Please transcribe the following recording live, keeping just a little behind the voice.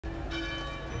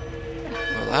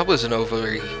That was an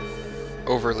overly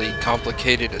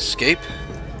complicated escape.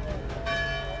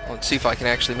 Let's see if I can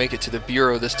actually make it to the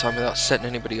Bureau this time without setting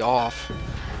anybody off.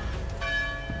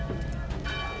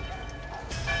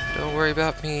 Don't worry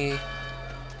about me.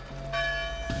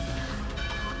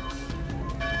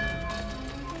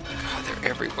 God,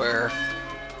 they're everywhere.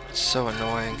 It's so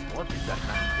annoying. What is that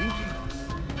man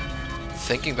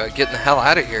Thinking about getting the hell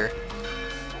out of here.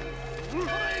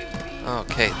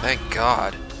 Okay, thank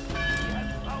God.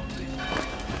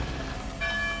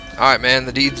 Alright, man,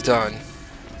 the deed's done.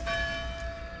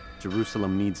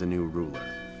 Jerusalem needs a new ruler.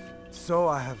 So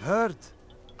I have heard.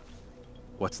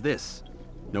 What's this?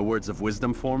 No words of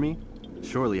wisdom for me?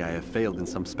 Surely I have failed in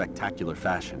some spectacular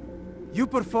fashion. You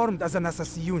performed as an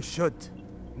assassin should.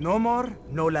 No more,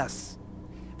 no less.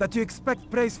 That you expect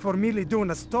praise for merely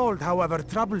doing as told, however,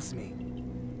 troubles me.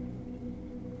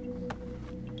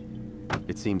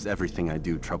 It seems everything I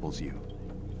do troubles you.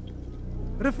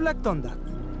 Reflect on that.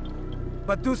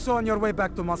 But do so on your way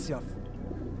back to Masyaf.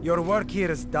 Your work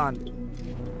here is done.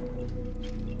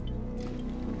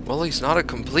 Well, he's not a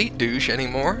complete douche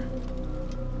anymore.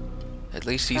 At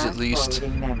least he's at least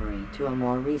memory to a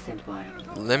more recent one.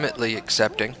 limitly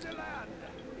accepting.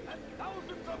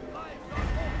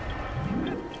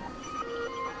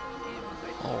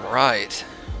 Alright.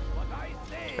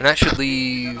 And that should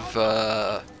leave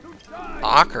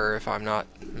Acre, if I'm not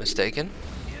mistaken.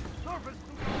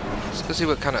 Let's go see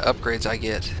what kind of upgrades I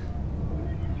get.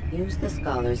 Use the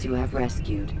scholars you have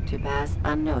rescued to pass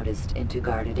unnoticed into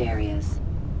guarded areas.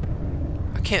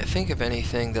 I can't think of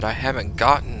anything that I haven't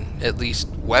gotten, at least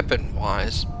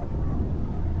weapon-wise.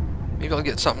 Maybe I'll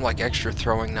get something like extra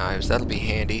throwing knives. That'll be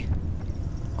handy.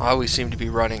 I always seem to be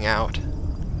running out.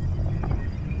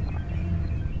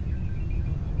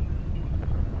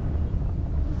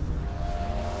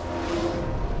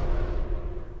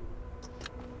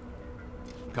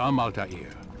 Come, Altair.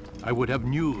 I would have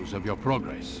news of your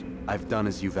progress. I've done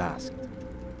as you've asked.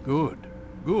 Good,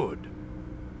 good.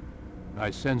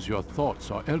 I sense your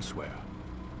thoughts are elsewhere.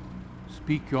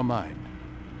 Speak your mind.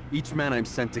 Each man I'm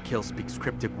sent to kill speaks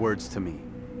cryptic words to me.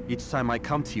 Each time I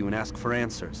come to you and ask for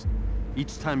answers.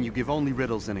 Each time you give only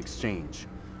riddles in exchange,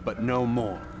 but no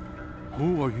more.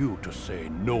 Who are you to say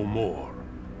no more?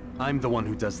 I'm the one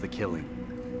who does the killing.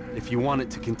 If you want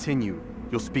it to continue,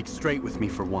 you'll speak straight with me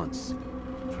for once.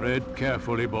 Tread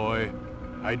carefully, boy.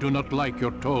 I do not like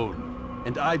your tone.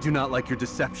 And I do not like your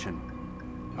deception.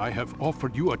 I have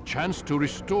offered you a chance to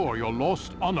restore your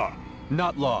lost honor.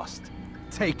 Not lost.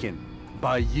 Taken.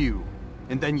 By you.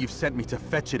 And then you've sent me to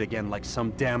fetch it again like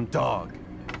some damn dog.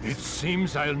 It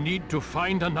seems I'll need to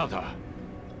find another.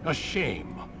 A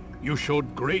shame. You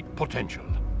showed great potential.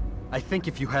 I think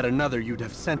if you had another, you'd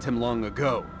have sent him long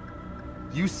ago.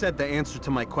 You said the answer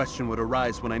to my question would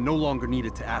arise when I no longer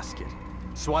needed to ask it.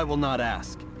 So I will not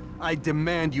ask. I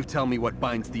demand you tell me what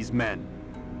binds these men.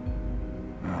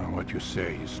 What you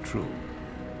say is true.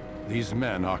 These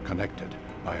men are connected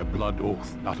by a blood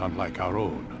oath not unlike our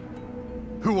own.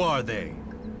 Who are they?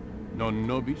 Non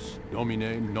nobis,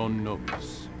 domine non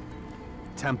nobis.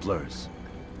 Templars.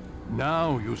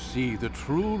 Now you see the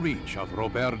true reach of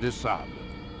Robert de Sable.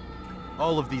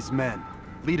 All of these men,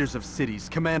 leaders of cities,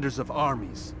 commanders of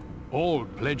armies. All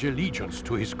pledge allegiance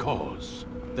to his cause.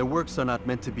 Their works are not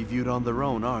meant to be viewed on their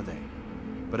own, are they?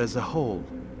 But as a whole,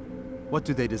 what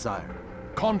do they desire?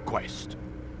 Conquest.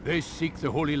 They seek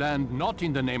the Holy Land not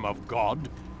in the name of God,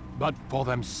 but for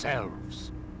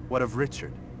themselves. What of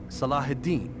Richard? Salah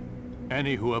ad-Din?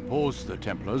 Any who oppose the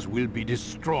Templars will be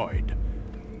destroyed.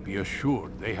 Be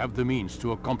assured they have the means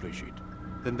to accomplish it.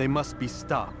 Then they must be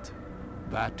stopped.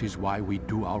 That is why we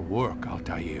do our work,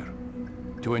 Altair.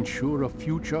 To ensure a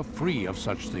future free of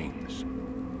such things.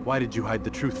 Why did you hide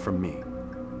the truth from me?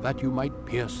 That you might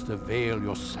pierce the veil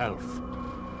yourself.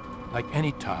 Like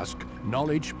any task,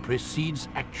 knowledge precedes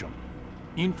action.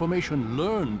 Information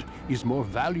learned is more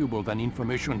valuable than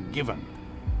information given.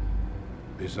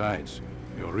 Besides,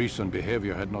 your recent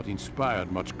behavior had not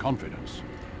inspired much confidence.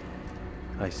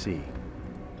 I see.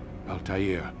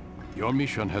 Altair, your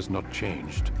mission has not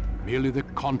changed. Merely the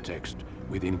context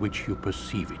within which you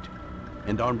perceive it.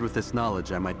 And armed with this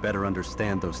knowledge, I might better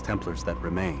understand those Templars that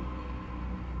remain.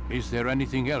 Is there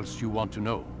anything else you want to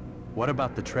know? What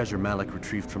about the treasure Malik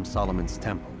retrieved from Solomon's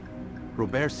temple?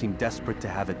 Robert seemed desperate to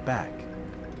have it back.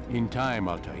 In time,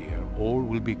 Altair, all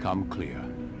will become clear.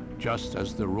 Just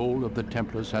as the role of the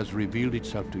Templars has revealed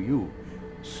itself to you,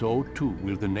 so too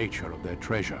will the nature of their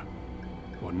treasure.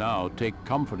 For now, take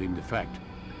comfort in the fact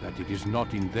that it is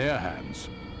not in their hands,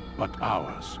 but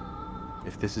ours.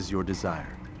 If this is your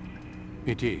desire.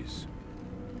 It is.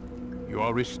 You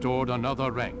are restored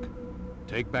another rank.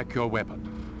 Take back your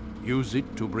weapon. Use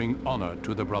it to bring honor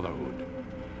to the Brotherhood.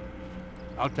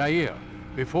 Altair,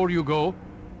 before you go,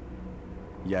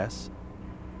 Yes?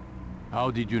 how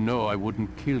did you know I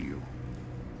wouldn't kill you?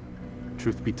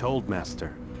 Truth be told,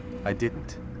 Master, I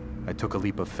didn't. I took a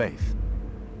leap of faith.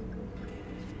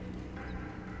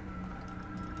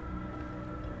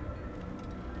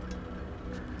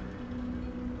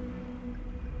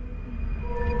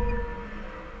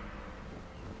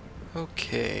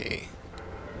 Okay.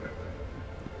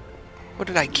 What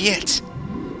did I get?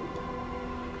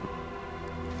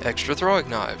 Extra throwing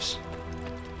knives.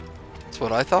 That's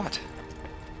what I thought.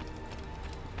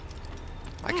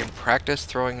 I can practice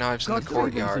throwing knives in the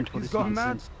courtyard. He's gone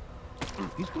mad.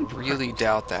 Really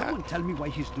doubt that. Someone tell me why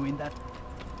he's doing that.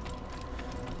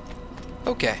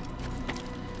 Okay.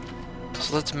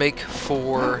 So let's make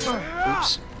for...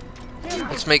 Oops.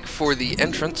 Let's make for the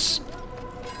entrance.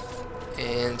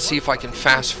 And see if I can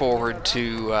fast forward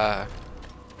to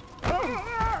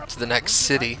the next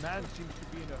city.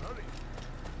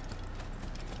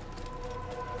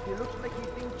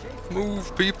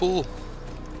 Move, people!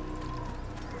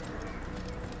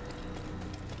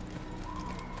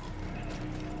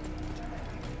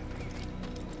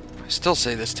 I still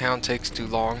say this town takes too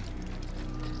long.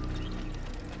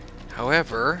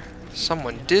 However,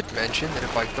 someone did mention that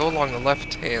if I go along the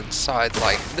left-hand side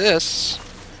like this,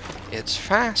 it's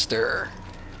faster.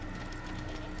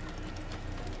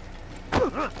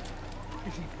 And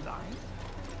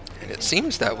it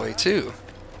seems that way too.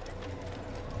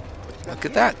 Look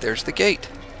at that, there's the gate.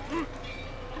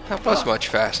 That was much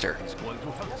faster.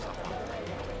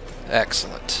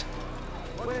 Excellent.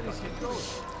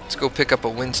 Let's go pick up a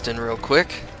Winston real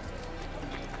quick.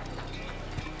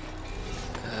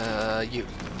 You.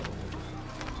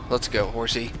 Let's go,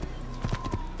 horsey.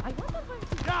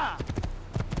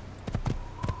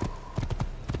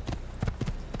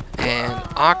 And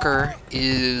Acre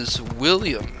is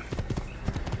William.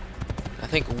 I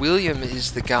think William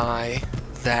is the guy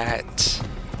that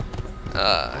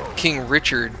King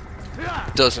Richard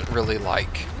doesn't really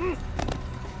like.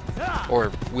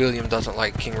 Or William doesn't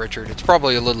like King Richard. It's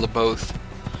probably a little of both.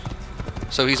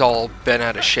 So he's all bent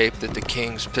out of shape that the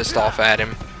king's pissed off at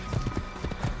him.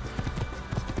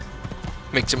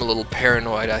 Makes him a little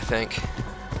paranoid, I think.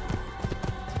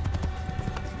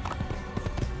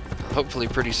 Hopefully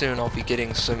pretty soon I'll be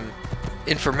getting some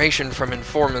information from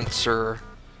informants or...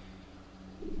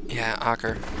 Yeah,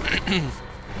 Acre.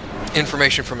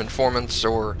 Information from informants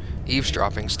or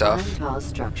eavesdropping stuff. Climb tall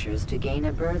structures to gain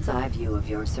a bird's eye view of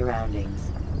your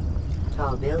surroundings.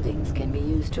 Tall buildings can be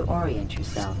used to orient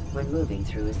yourself when moving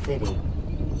through a city.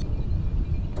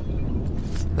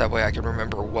 That way I can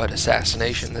remember what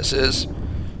assassination this is.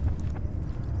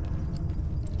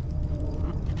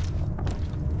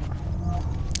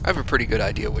 I have a pretty good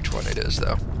idea which one it is,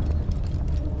 though.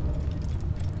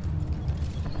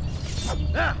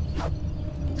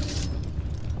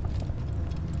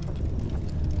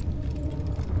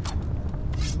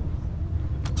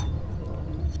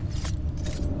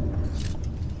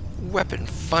 Weapon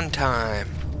fun time.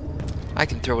 I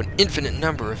can throw an infinite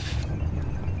number of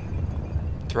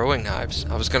throwing knives.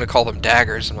 I was going to call them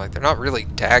daggers. I'm like, they're not really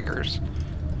daggers.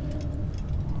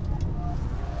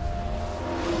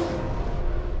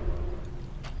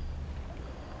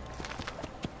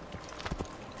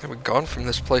 I've been gone from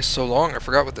this place so long, I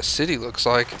forgot what the city looks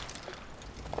like.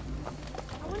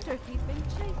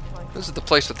 This is the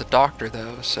place with the doctor,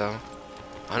 though, so...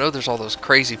 I know there's all those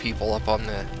crazy people up on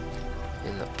the...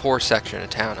 in the poor section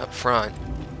of town up front.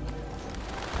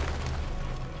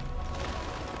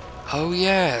 Oh,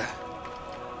 yeah!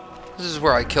 This is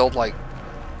where I killed, like,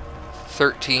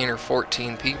 13 or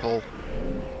 14 people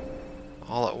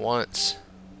all at once.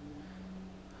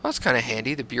 Well, that's kind of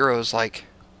handy. The bureau's, like...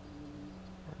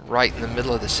 right in the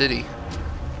middle of the city.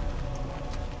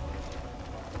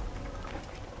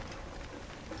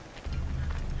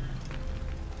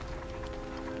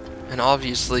 And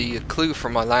obviously a clue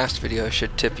from my last video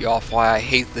should tip you off why I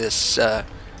hate this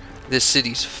this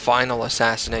city's final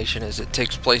assassination, as it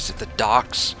takes place at the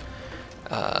docks.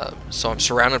 So I'm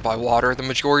surrounded by water the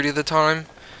majority of the time,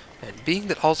 and being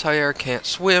that Altair can't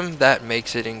swim, that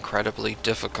makes it incredibly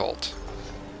difficult.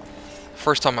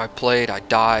 First time I played, I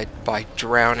died by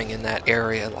drowning in that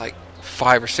area like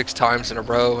 5 or 6 times in a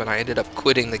row, and I ended up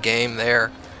quitting the game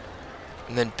there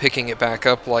and then picking it back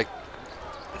up like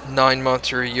 9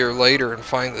 months or a year later and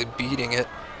finally beating it.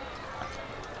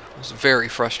 It was very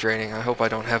frustrating. I hope I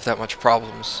don't have that much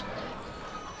problems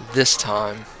this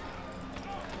time.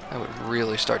 That would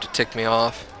really start to tick me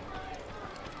off.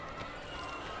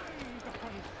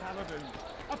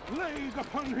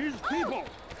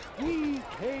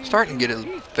 Starting to get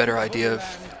a better idea of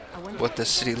what this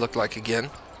city looked like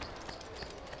again.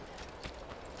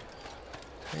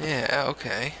 Yeah,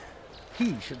 okay.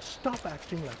 He should stop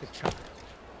acting like a child.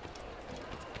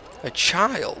 A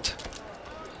child?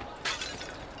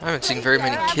 I haven't seen very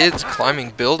many kids climbing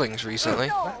buildings recently.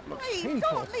 No, please,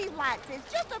 don't leave like this.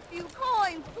 Just a few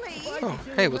coins, please. Oh,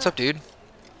 hey, what's up, dude?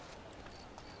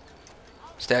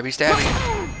 Stabby,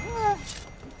 stabby.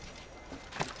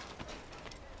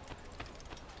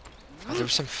 Oh, there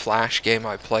was some Flash game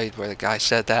I played where the guy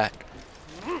said that.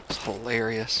 It's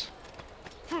hilarious.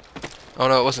 Oh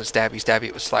no, it wasn't stabby, stabby,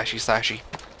 it was slashy, slashy.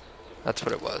 That's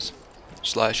what it was.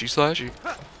 Slashy, slashy.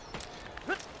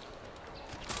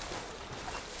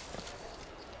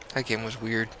 That game was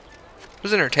weird. It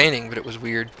was entertaining, but it was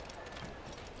weird.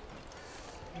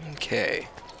 Okay.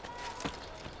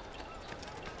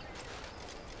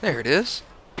 There it is.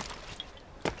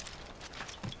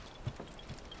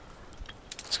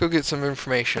 Let's go get some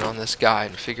information on this guy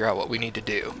and figure out what we need to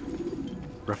do.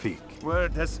 Rafiq,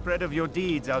 Word has spread of your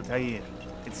deeds, Altair.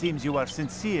 It seems you are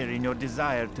sincere in your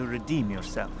desire to redeem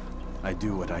yourself. I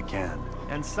do what I can.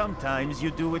 And sometimes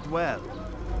you do it well.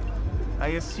 I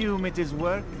assume it is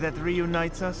work that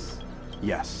reunites us?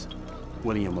 Yes.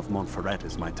 William of Montferrat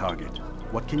is my target.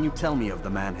 What can you tell me of the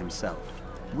man himself?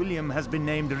 William has been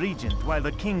named regent while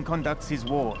the king conducts his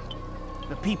war.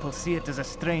 The people see it as a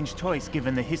strange choice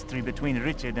given the history between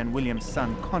Richard and William's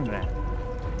son Conrad.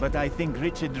 But I think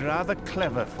Richard rather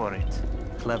clever for it.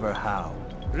 Clever how?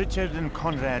 Richard and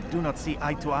Conrad do not see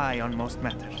eye to eye on most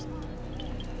matters.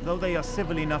 Though they are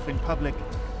civil enough in public,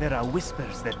 there are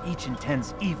whispers that each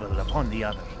intends evil upon the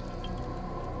other.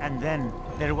 And then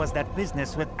there was that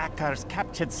business with Acre's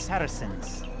captured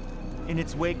Saracens. In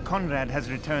its wake, Conrad has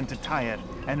returned to Tyre,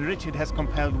 and Richard has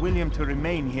compelled William to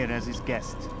remain here as his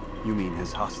guest. You mean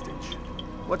his hostage?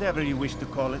 Whatever you wish to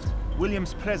call it,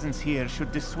 William's presence here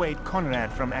should dissuade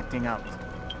Conrad from acting out.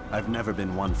 I've never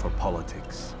been one for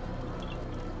politics.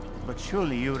 But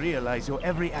surely you realize your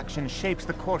every action shapes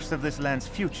the course of this land's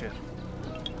future.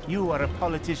 You are a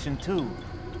politician too,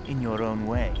 in your own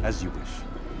way. As you wish.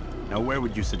 Now where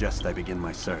would you suggest I begin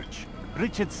my search?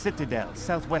 Richard's Citadel,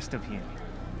 southwest of here.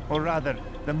 Or rather,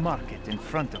 the market in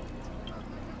front of it.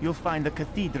 You'll find the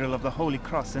Cathedral of the Holy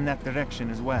Cross in that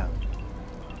direction as well.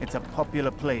 It's a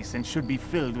popular place and should be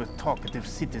filled with talkative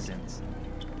citizens.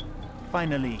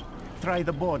 Finally, try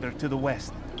the border to the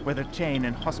west, where the Chain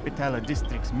and Hospitaller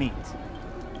districts meet.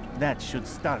 That should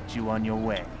start you on your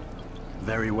way.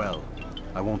 Very well.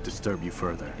 I won't disturb you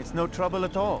further. It's no trouble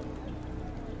at all.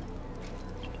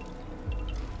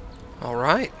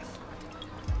 Alright.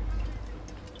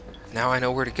 Now I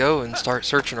know where to go and start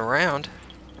searching around.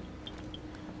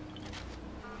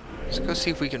 Let's go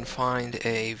see if we can find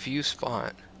a view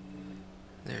spot.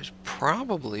 There's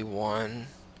probably one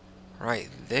right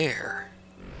there.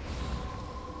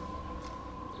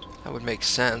 That would make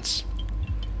sense.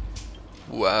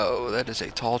 Whoa, that is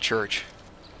a tall church.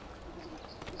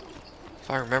 If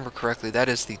I remember correctly, that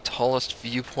is the tallest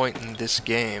viewpoint in this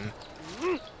game.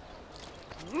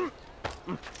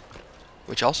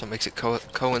 Which also makes it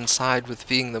coincide with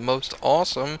being the most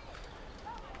awesome.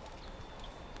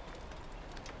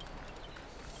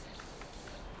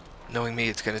 Knowing me,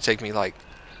 it's going to take me like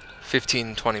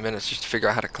 15-20 minutes just to figure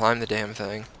out how to climb the damn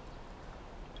thing.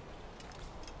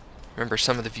 Remember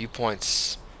some of the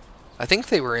viewpoints, I think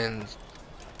they were in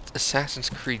Assassin's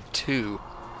Creed 2,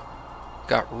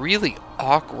 got really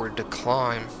awkward to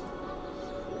climb.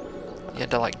 You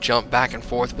had to like jump back and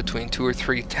forth between 2 or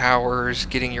 3 towers,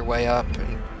 getting your way up,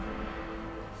 and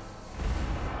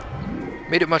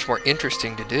made it much more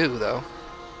interesting to do, though.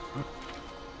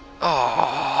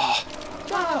 Oh.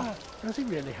 Wow, does he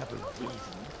really have a reason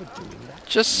for doing that?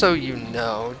 Just so you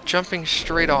know, jumping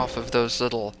straight off of those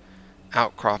little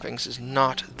outcroppings is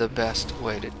not the best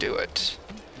way to do it.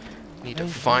 You need to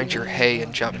find your hay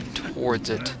and jump towards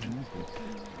it.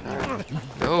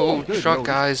 No, truck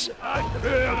guys.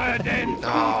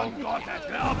 Oh.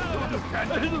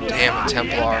 Damn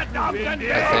Templar, I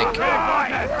think. I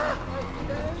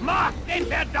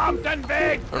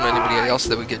don't know anybody else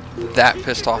that would get that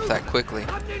pissed off that quickly.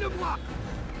 I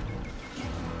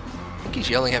think he's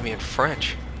yelling at me in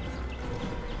French.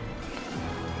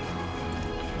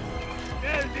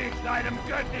 This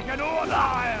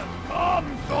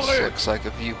looks like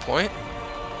a viewpoint.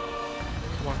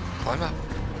 Come on, climb up.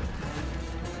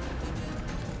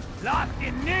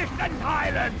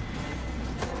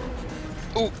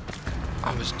 Ooh,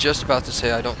 I was just about to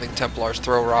say I don't think Templars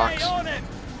throw rocks.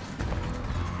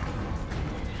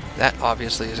 That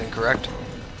obviously is incorrect.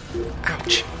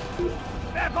 Ouch.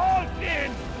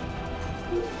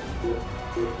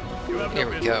 Here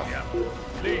we go.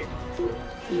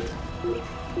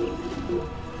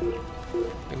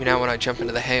 Maybe now when I jump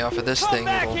into the hay off of this thing,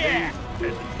 it'll...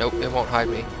 Nope, it won't hide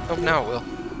me. Oh, now it will.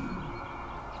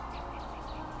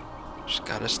 Just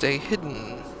gotta stay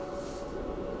hidden.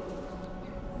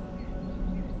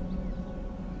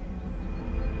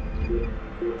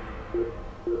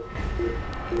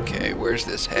 Okay, where's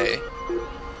this hay?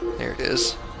 There it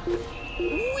is.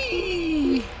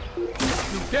 Whee!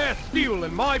 You dare steal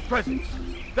in my presence!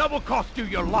 That will cost you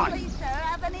your life! Please, sir,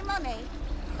 have any money?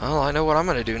 Well, I know what I'm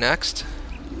gonna do next.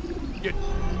 You...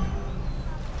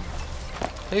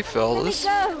 Hey, fellas.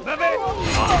 Let me go! Let me...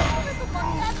 Oh, little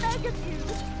money, I beg of you!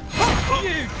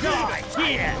 You die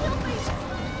here!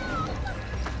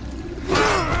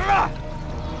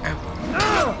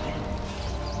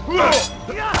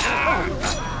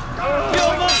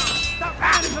 That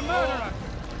man is a murderer!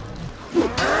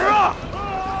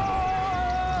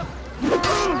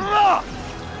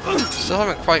 Still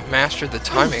haven't quite mastered the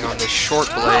timing on this short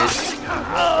blade.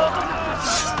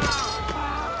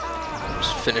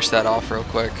 Just finish that off real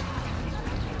quick.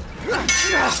 Don't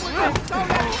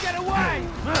let him get away!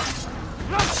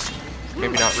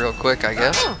 Maybe not real quick, I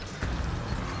guess.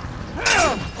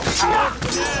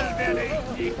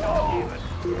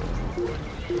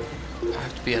 I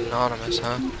have to be anonymous,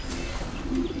 huh?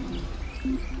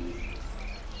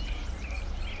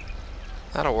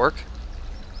 That'll work.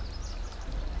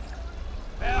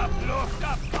 I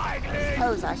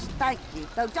suppose I should thank you,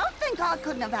 though don't think I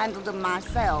couldn't have handled them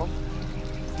myself.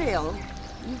 Still,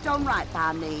 you've done right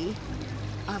by me.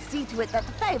 I'll see to it that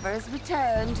the favor is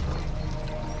returned.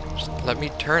 Just let me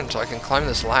turn so I can climb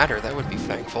this ladder. That would be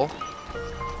thankful.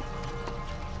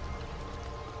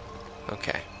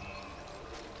 Okay.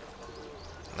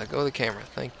 Let go of the camera.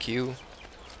 Thank you.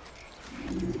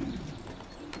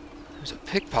 There's a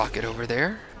pickpocket over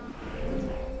there.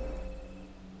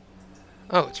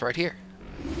 Oh, it's right here.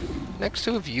 Next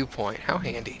to a viewpoint. How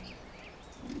handy.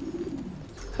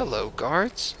 Hello,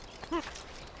 guards.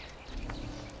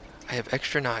 I have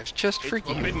extra knives just for you.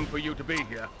 It's forbidden for you to be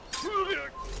here.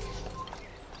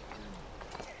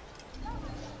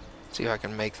 See if I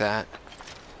can make that.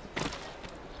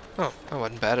 Oh, that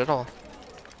wasn't bad at all.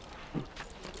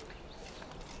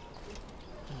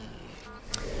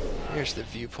 Here's the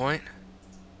viewpoint.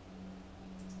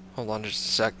 Hold on just a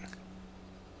sec.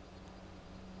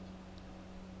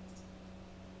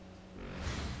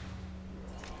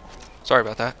 Sorry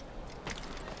about that.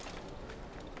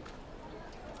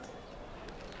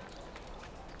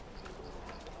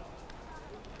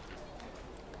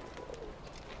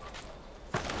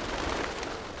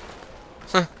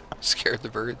 Huh, scared the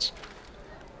birds.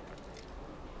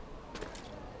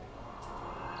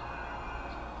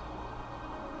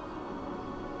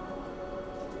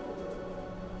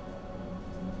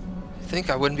 I think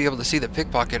I wouldn't be able to see the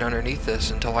pickpocket underneath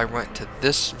this until I went to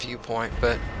this viewpoint,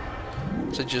 but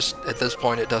so just at this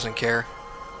point it doesn't care.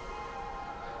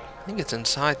 I think it's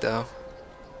inside though.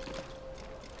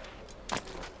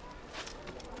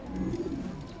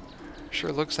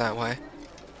 Sure looks that way.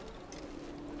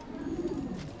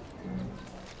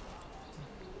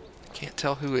 Can't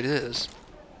tell who it is.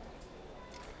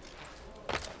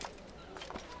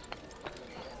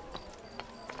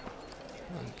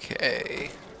 Okay.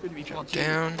 Jump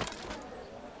down.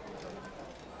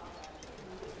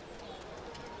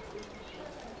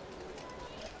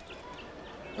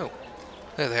 Oh,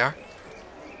 there they are.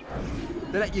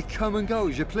 They let you come and go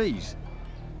as you please.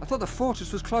 I thought the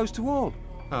fortress was closed to all.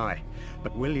 Aye,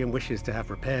 but William wishes to have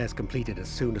repairs completed as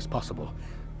soon as possible.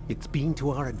 It's been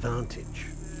to our advantage.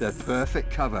 The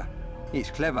perfect cover.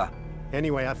 It's clever.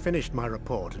 Anyway, I've finished my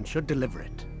report and should deliver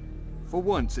it. For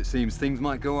once, it seems things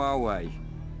might go our way,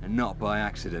 and not by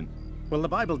accident. Well, the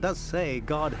Bible does say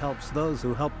God helps those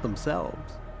who help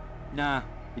themselves. Nah,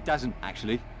 it doesn't,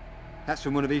 actually. That's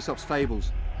from one of Aesop's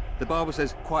fables. The Bible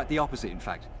says quite the opposite, in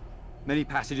fact. Many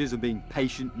passages of being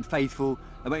patient and faithful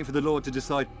and waiting for the Lord to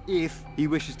decide if he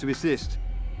wishes to assist.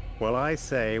 Well, I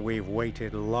say we've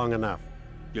waited long enough.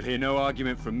 You'll hear no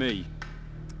argument from me.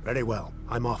 Very well.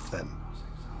 I'm off then.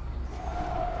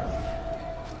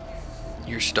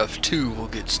 Your stuff too will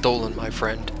get stolen, my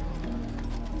friend.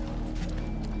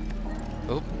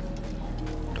 Oh,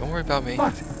 don't worry about me.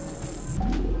 What?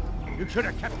 You should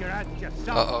have kept your hands to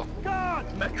yourself. Uh-oh.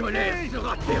 God, ma colère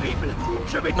sera terrible.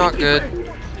 Je vais Not good.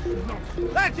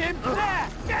 That's him. There,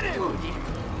 get him.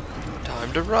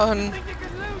 Time to run. Think you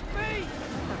can lose me?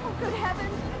 Oh, good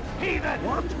heavens! Heathen!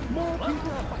 What? More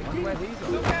people are fighting. Where these are.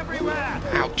 Look everywhere.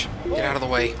 Ouch. Get out of the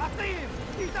way. I see him.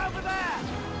 He's over there.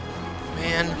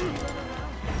 Man.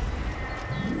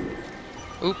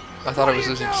 Oop, I thought I was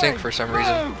losing sync for some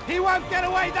reason. He won't get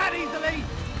away that easily!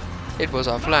 It was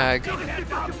a flag. Anyone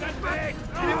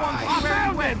where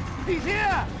he went? He's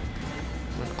here!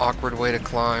 An awkward way to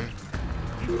climb.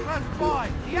 He's close by.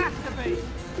 He has to be.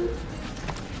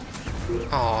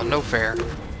 Oh, no fair.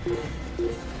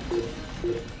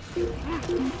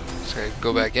 Just gotta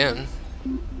go back in.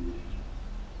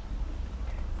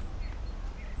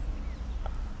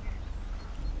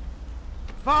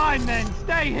 Fine then,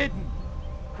 stay hidden.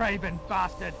 Craven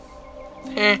bastard.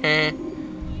 Heh heh.